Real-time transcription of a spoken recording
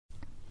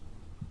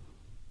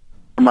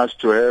much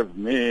to have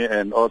me,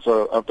 and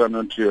also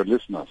afternoon to your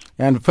listeners.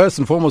 And first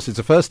and foremost, it's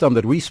the first time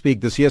that we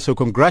speak this year, so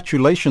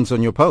congratulations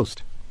on your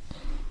post.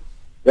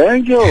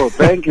 Thank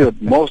you.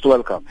 Most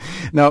welcome.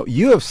 Now,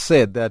 you have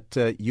said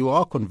that you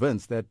are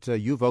convinced that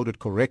you voted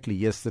correctly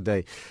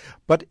yesterday,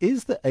 but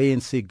is the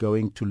ANC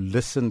going to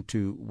listen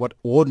to what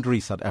ordinary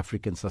South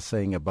Africans are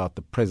saying about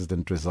the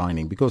president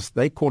resigning? Because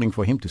they're calling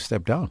for him to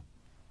step down.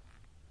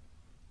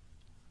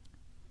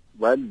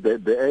 Well, the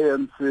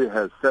ANC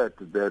has said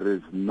there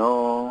is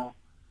no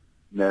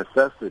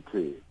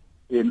necessity,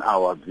 in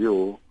our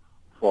view,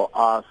 for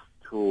us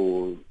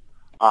to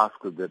ask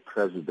the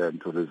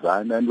president to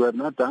resign, and we have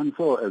not done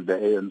so as the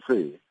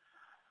ANC.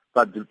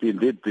 But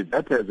indeed, be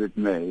that as it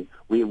may,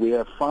 we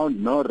have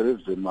found no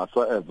reason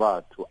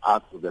whatsoever to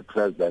ask the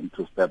president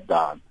to step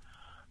down.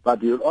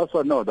 But you'll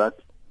also know that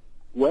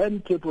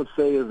when people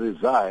say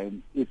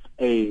resign, it's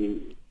a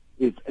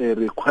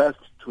request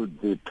to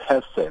the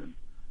person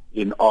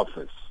in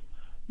office.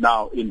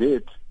 Now,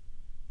 indeed,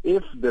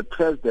 if the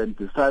president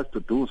decides to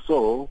do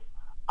so,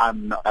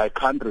 I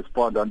can't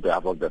respond on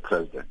behalf of the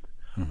president.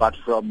 Mm-hmm. But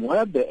from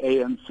where the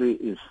ANC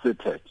is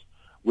seated,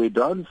 we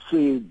don't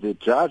see the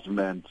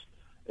judgment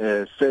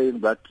saying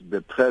that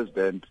the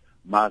president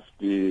must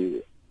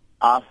be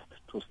asked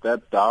to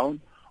step down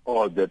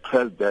or the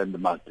president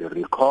must be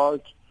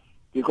recalled.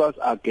 Because,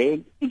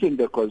 again, even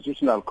the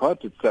Constitutional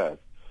Court itself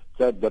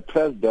said the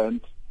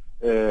president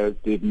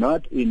did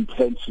not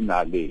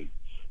intentionally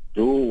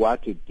do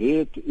what it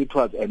did. It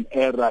was an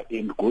error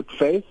in good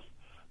faith.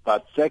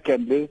 But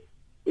secondly,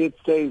 it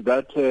says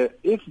that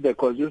if the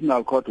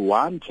Constitutional Court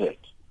wanted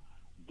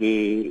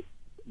the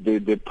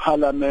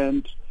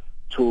Parliament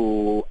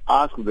to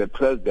ask the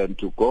President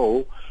to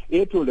go,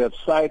 it would have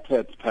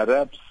cited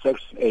perhaps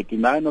Section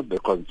 89 of the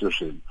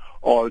Constitution.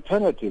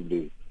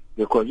 Alternatively,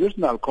 the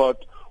Constitutional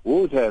Court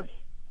would have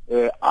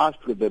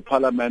asked the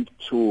Parliament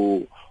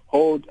to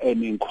hold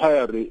an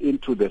inquiry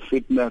into the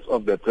fitness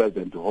of the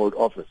President to hold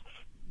office.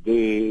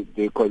 The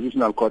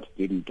Constitutional Court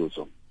didn't do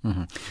so.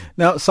 Mm-hmm.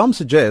 Now, some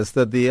suggest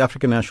that the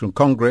African National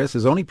Congress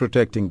is only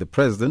protecting the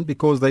president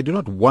because they do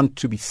not want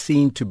to be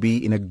seen to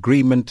be in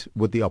agreement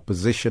with the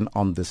opposition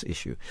on this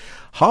issue.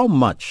 How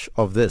much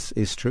of this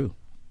is true?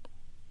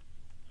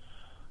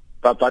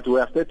 But we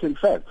are stating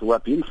facts. We are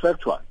being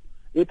factual.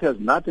 It has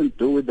nothing to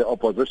do with the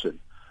opposition.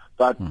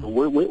 But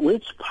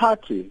which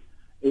party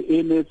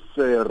in its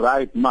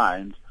right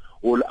mind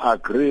will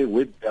agree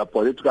with their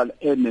political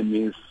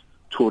enemies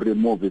to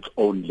remove its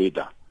own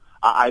leader?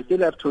 I still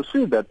have to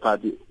see that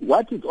party.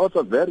 What is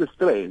also very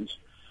strange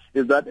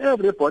is that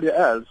everybody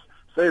else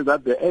says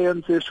that the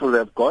ANC should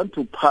have gone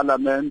to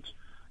Parliament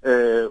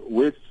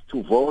to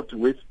vote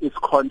with its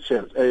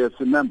conscience, ANC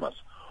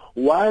members,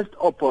 whilst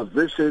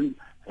opposition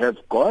have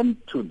gone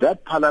to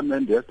that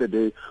Parliament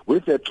yesterday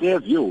with a clear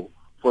view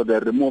for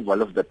the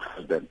removal of the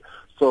president.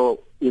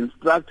 So,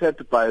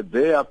 instructed by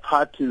their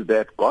parties that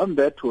had gone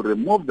there to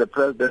remove the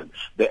president,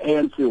 the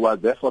ANC was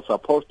therefore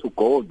supposed to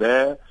go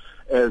there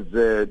as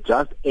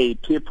just a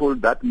people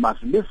that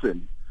must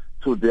listen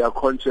to their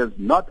conscience,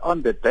 not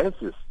on the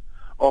basis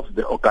of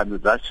the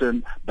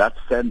organization that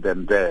sent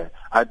them there.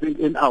 I think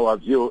in our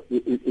view,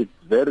 it's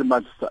very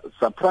much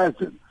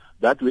surprising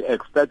that we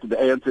expect the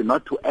ANC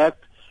not to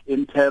act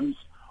in terms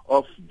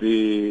of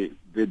the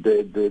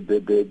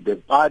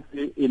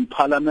party in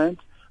Parliament,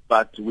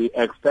 but we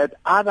expect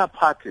other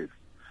parties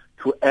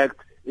to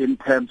act in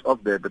terms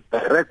of the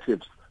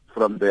directives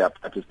from their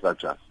party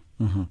structures.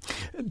 Mm-hmm.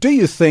 Do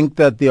you think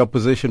that the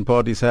opposition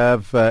parties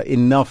have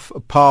enough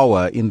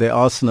power in their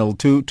arsenal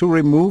to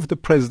remove the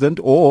president,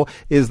 or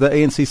is the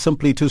ANC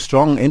simply too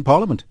strong in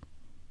Parliament?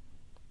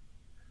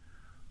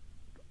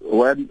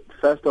 Well,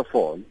 first of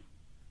all,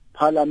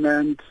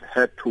 Parliament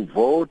had to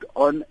vote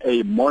on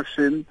a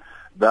motion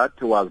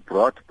that was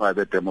brought by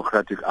the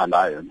Democratic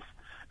Alliance,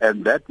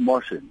 and that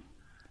motion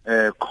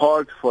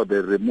called for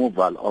the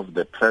removal of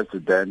the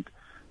president,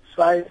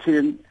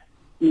 citing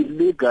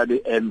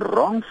illegally and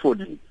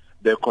wrongfully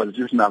the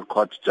Constitutional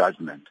Court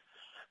judgment.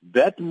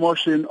 That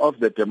motion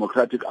of the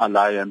Democratic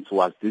Alliance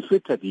was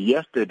defeated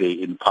yesterday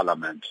in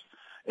Parliament.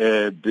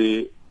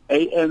 The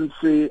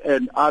ANC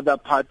and other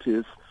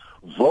parties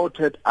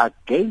voted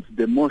against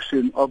the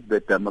motion of the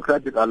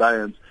Democratic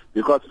Alliance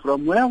because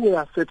from where we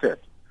are seated,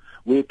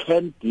 we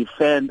can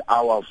defend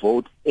our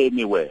vote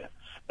anywhere.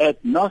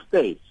 At no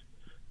stage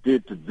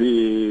did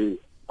the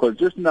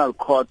Constitutional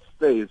Court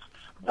say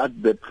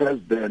that the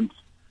president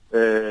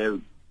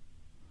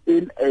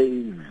in a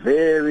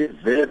very,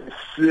 very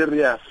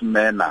serious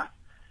manner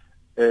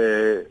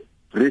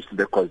breached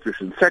the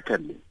Constitution.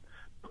 Secondly,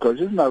 the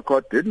Constitutional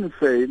Court didn't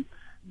say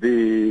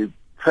the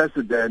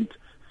president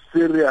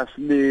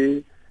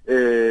seriously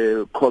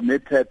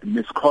committed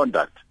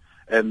misconduct.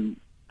 And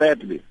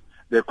thirdly,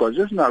 the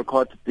Constitutional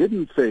Court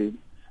didn't say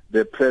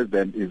the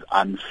president is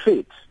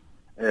unfit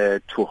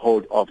to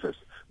hold office.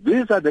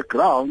 These are the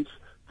grounds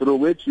through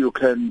which you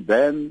can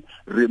then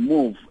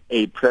remove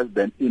a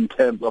president in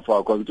terms of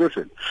our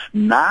Constitution.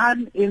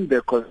 None in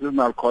the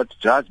Constitutional Court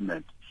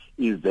judgment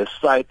is the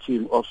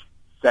citing of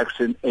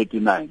Section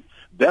 89.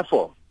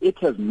 Therefore, It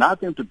has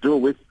nothing to do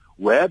with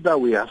whether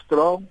we are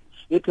strong.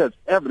 It has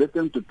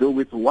everything to do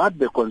with what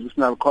the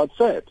Constitutional Court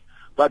said.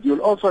 But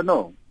you'll also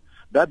know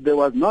that there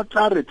was no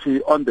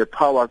clarity on the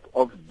powers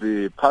of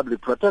the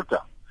public protector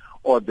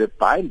or the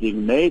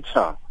binding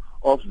nature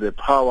of the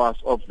powers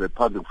of the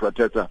public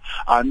protector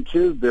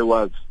until there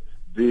was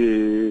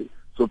the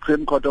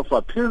Supreme Court of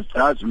Appeals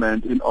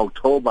judgment in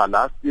October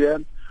last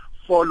year,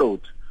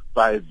 followed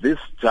by this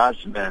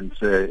judgment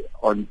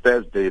on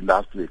Thursday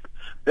last week.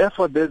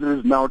 Therefore, there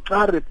is now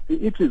clarity.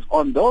 It is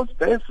on those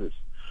bases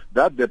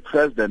that the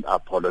president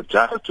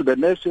apologized to the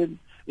nation.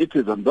 It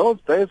is on those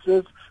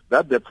bases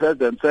that the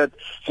president said,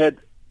 had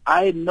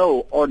I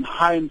know on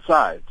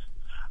hindsight,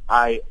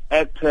 I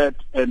acted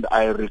and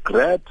I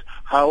regret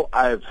how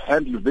I've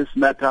handled this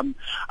matter,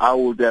 I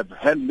would have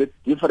handled it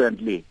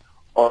differently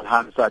on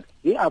hindsight.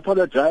 He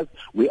apologized.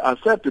 We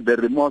accept the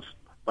remorse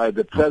by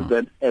the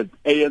president as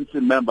ANC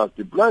members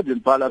deployed in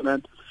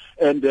parliament,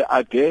 and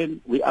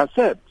again, we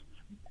accept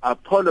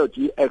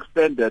apology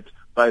extended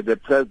by the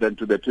president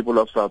to the people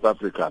of South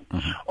Africa.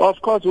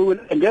 Of course, we will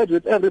engage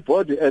with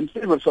everybody and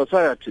civil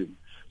society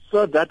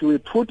so that we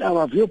put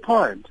our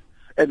viewpoint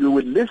and we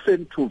will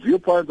listen to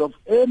viewpoints of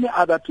any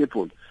other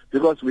people,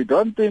 because we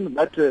don't think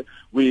that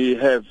we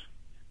have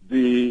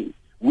the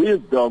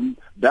wisdom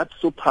that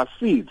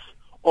supersedes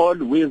all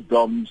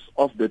wisdoms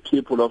of the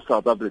people of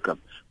South Africa.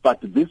 But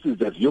this is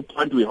the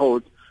viewpoint we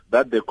hold,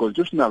 that the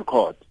Constitutional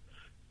Court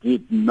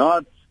did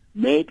not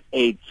make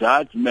a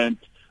judgment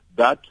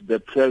that the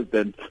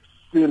president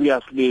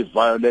seriously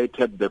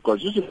violated the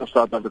Constitution of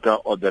South Africa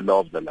or the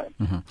law of the land.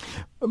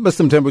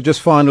 Mr. Mthembu,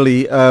 just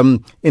finally,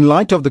 in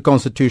light of the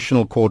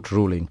Constitutional Court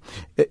ruling,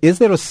 is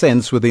there a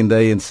sense within the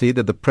ANC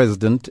that the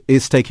president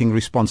is taking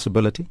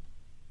responsibility?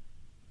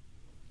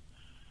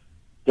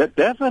 Yeah,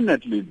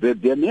 definitely.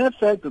 The mere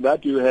fact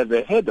that you have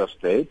a head of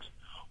state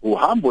who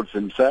humbles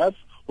himself,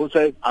 who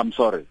says, I'm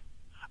sorry,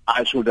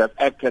 I should have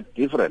acted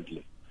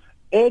differently.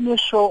 Any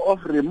show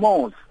of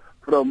remorse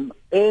from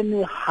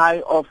any high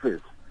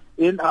office,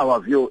 in our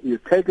view, is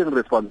taking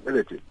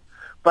responsibility.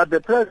 But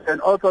the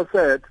president also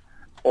said,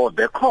 or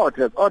the court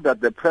has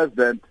ordered the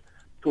president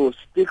to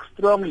speak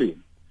strongly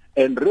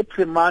and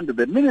reprimand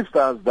the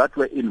ministers that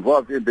were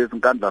involved in this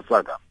Nkandla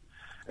saga.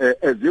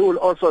 As you will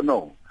also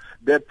know,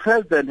 the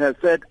president has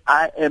said,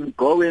 I am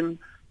going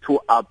to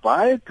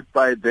abide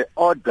by the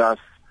orders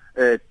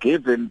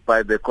given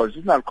by the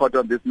Constitutional Court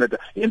on this matter,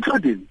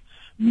 including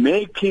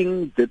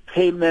making the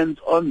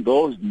payments on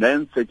those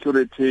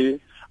non-security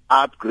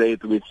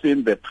upgrades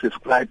within the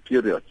prescribed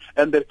period.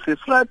 And the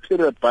prescribed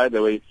period, by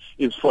the way,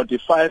 is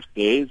 45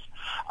 days.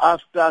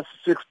 After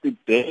 60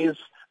 days,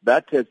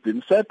 that has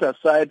been set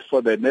aside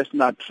for the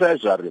National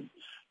Treasury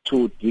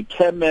to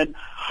determine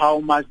how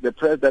much the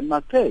president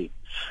must pay.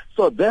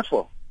 So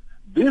therefore,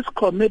 this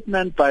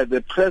commitment by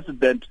the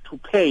president to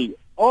pay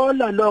all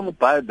along,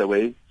 by the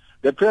way,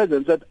 the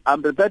president said,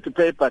 I'm prepared to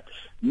pay, but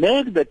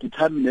make the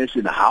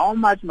determination, how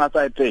much must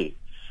I pay?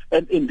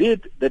 And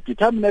indeed, the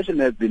determination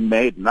has been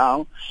made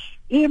now,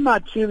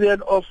 immaterial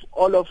of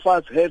all of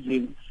us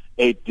having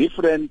a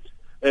different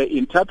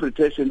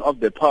interpretation of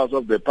the powers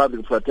of the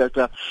public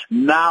protector.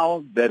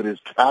 Now there is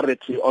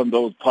clarity on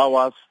those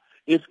powers.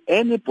 If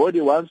anybody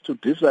wants to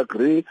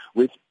disagree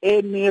with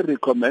any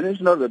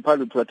recommendation of the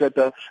public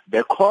protector,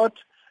 the court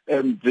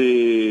and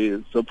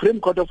the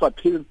Supreme Court of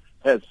Appeal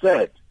has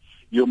said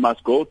you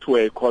must go to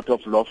a court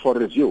of law for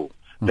review.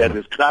 There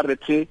is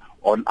clarity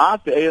on us,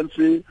 the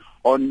ANC,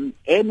 on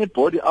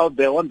anybody out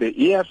there, on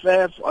the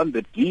EFF, on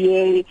the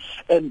DA,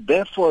 and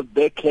therefore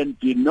there can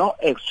be no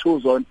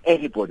excuse on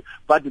anybody.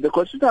 But the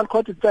Constitutional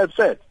Court itself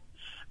said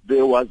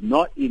there was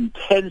no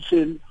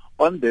intention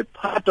on the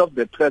part of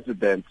the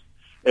president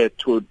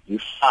to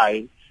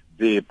defy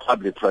the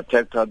public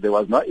protector. There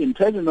was no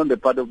intention on the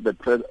part of the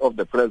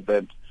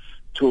president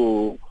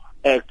to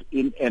act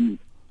in an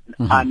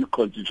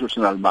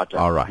unconstitutional matter.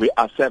 All right. We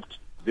accept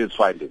this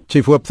finding.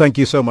 Chief Whip, thank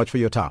you so much for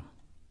your time.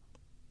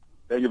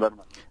 Thank you very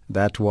much.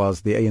 That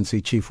was the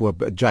ANC Chief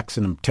Whip,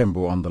 Jackson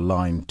Mthembu, on the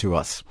line to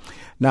us.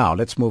 Now,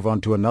 let's move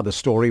on to another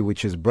story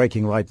which is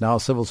breaking right now.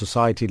 Civil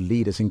society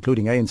leaders,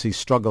 including ANC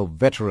struggle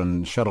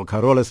veteran Cheryl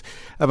Carolus,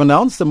 have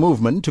announced a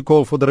movement to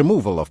call for the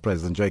removal of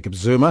President Jacob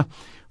Zuma.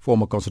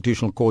 Former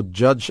Constitutional Court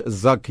Judge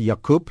Zak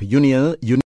Yaqub,